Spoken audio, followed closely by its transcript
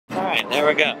Alright, there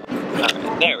we go.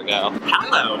 Alright, there we go.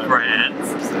 Hello, friends.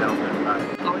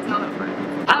 Always hello,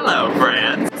 friends. Hello,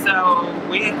 friends. So,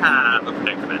 we have a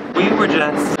predicament. We were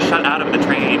just shut out of the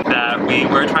train that we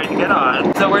were trying to get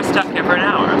on, so we're stuck here for an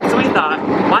hour. So we thought,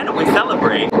 why don't we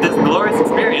celebrate this glorious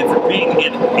experience of being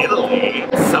in Italy,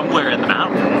 somewhere in the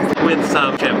mountains, with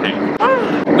some champagne.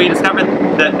 We discovered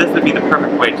that this would be the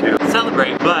perfect way to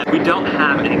celebrate, but we don't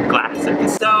have any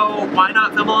glasses. So why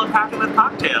not film a little crafting with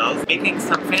cocktails, making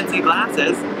some fancy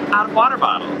glasses out of water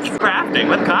bottles. Crafting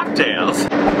with cocktails.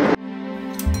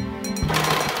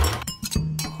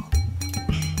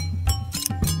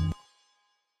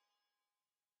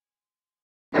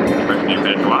 First new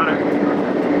fish water.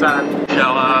 Done. Show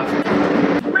off.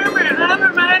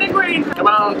 Come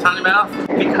on, tiny mouth.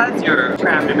 Because you're a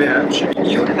crafty bitch,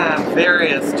 you have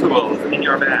various tools in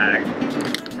your bag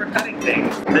for cutting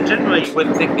things that generally you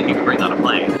wouldn't think that you could bring on a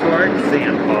plane. For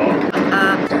example,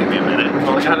 give me a minute. We've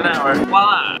only got an hour.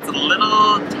 Voila! It's a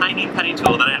little tiny cutting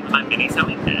tool that I have in my mini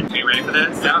sewing kit. Are you ready for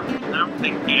this? Yeah. I'm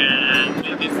thinking we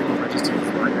have these little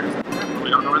registers workers. We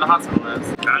don't know where the hospital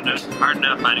is. God knows it's hard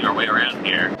enough finding our way around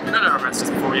here. We don't know our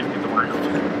just before we even get the wire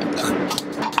open.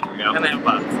 There we go. And they have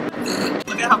bugs.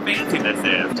 Look at how fancy this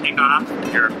is. Take off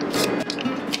here.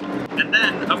 And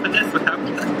then open this without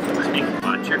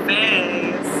watch your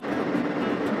face.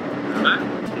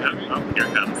 Oh, here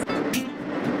it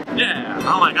comes. Yeah.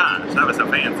 Oh my gosh, that was so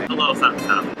fancy. A little something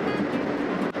something.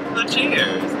 So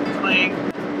cheers. Like,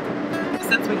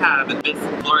 since we have this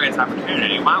glorious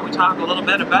opportunity, why don't we talk a little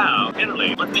bit about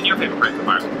Italy? What's been your favorite place so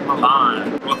far?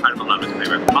 Milan. What part of Milan was your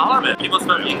favorite? All of it. People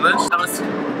spoke English. That was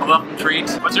a welcome treat.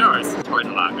 What's yours? Torre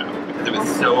del Lago. Because it was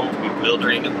so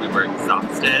bewildering and we were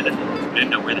exhausted. We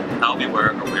didn't know where the hell we were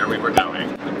or where we were going.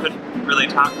 We couldn't really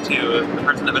talk to the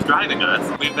person that was driving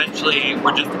us. We eventually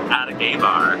were just at a gay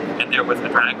bar and there was a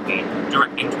drag queen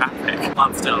directing traffic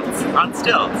on stilts. On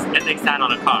stilts. And they sat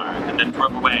on a car and then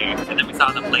drove away. And then we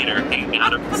saw them later hanging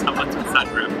out of someone's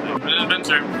sunroof. An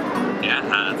adventure. Yeah,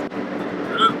 it has.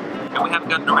 And we haven't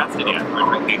gotten arrested yet for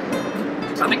drinking.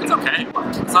 So I think it's okay.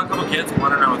 I saw a couple kids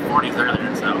wandering around with 40s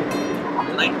earlier, so.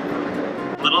 Really?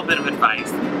 A little bit of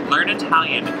advice. Learn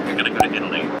Italian if you're gonna go to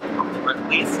Italy. Or at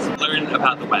least learn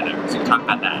about the weather, so you can talk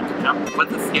about that. Yep.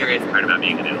 What's the scariest part about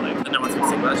being in Italy? No one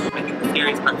speaks English. I think the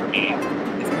scariest part for me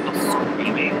is people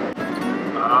screaming.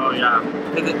 Oh yeah.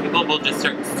 Because people will just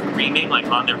start screaming like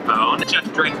on their phone,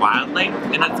 gesturing wildly,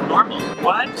 and that's normal.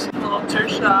 What? Culture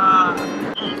shock.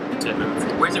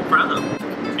 Where's it from?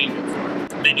 Convenience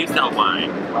store. They do sell wine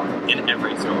in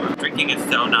every store. Drinking is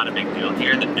so not a big deal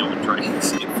here that no one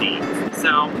drinks, it seems.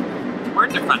 So,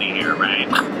 words are funny here, right?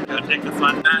 Go take this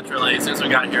one. Naturally, as soon as we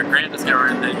got here, Grant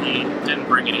discovered that he didn't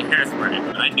bring any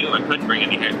hairspray. I knew I couldn't bring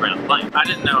any hairspray on the plane. I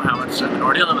didn't know how much of an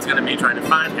ordeal it was going to be trying to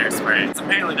find hairspray. So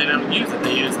apparently they don't use it,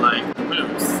 they use like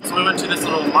mousse. So we went to this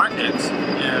little market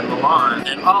in Milan,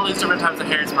 and all these different types of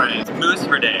hairsprays. Mousse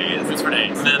for days. Mousse for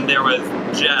days. And then there was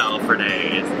gel for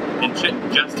days, and shit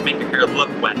just to make your hair look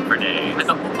wet for days. Like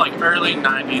the like early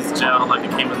 90s gel, like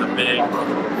it came in the big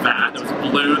vat that was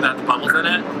blue that had the bubbles in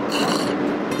it.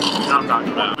 What I'm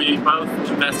talking about. We both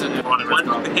invested in one of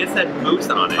it. His said mousse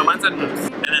on it. Oh, mine said mousse.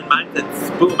 And then mine said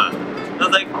spuma. I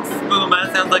was like,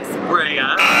 spuma sounds like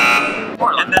spraya.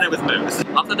 And then it was mousse.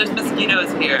 Also, there's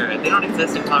mosquitoes here. They don't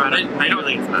exist in Colorado. They don't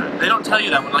really exist. They don't tell you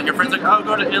that when like your friends are like, oh,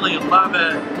 go to Italy, you'll love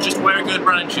it. Just wear good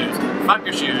running shoes. Fuck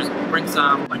your shoes. Bring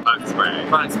some like bug spray.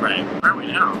 Bug spray. Where are we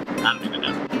now? I don't even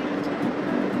know.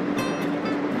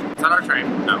 Is that our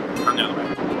train? No, on the other way.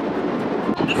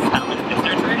 This is how we get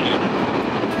their train.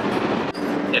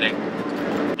 Kidding.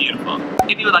 Beautiful.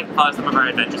 If you would like to follow some of our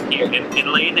adventures here in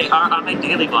Italy, they are on my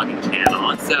daily vlogging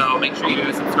channel. So make sure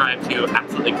you subscribe to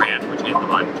Absolutely Grand, which is the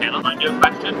vlogging channel. I do have a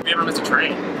question. Have you ever missed a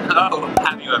train? Oh,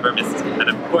 have you ever missed an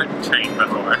important train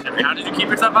before? And how did you keep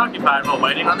yourself occupied while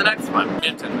waiting on the next one?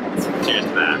 In 10 minutes. Cheers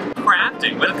to that.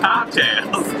 Crafting with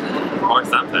cocktails. Or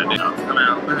something. Come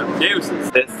out.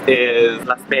 Deuces. This is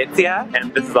La Spezia,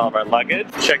 and this is all of our luggage.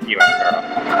 Check you out, girl.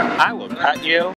 I will cut you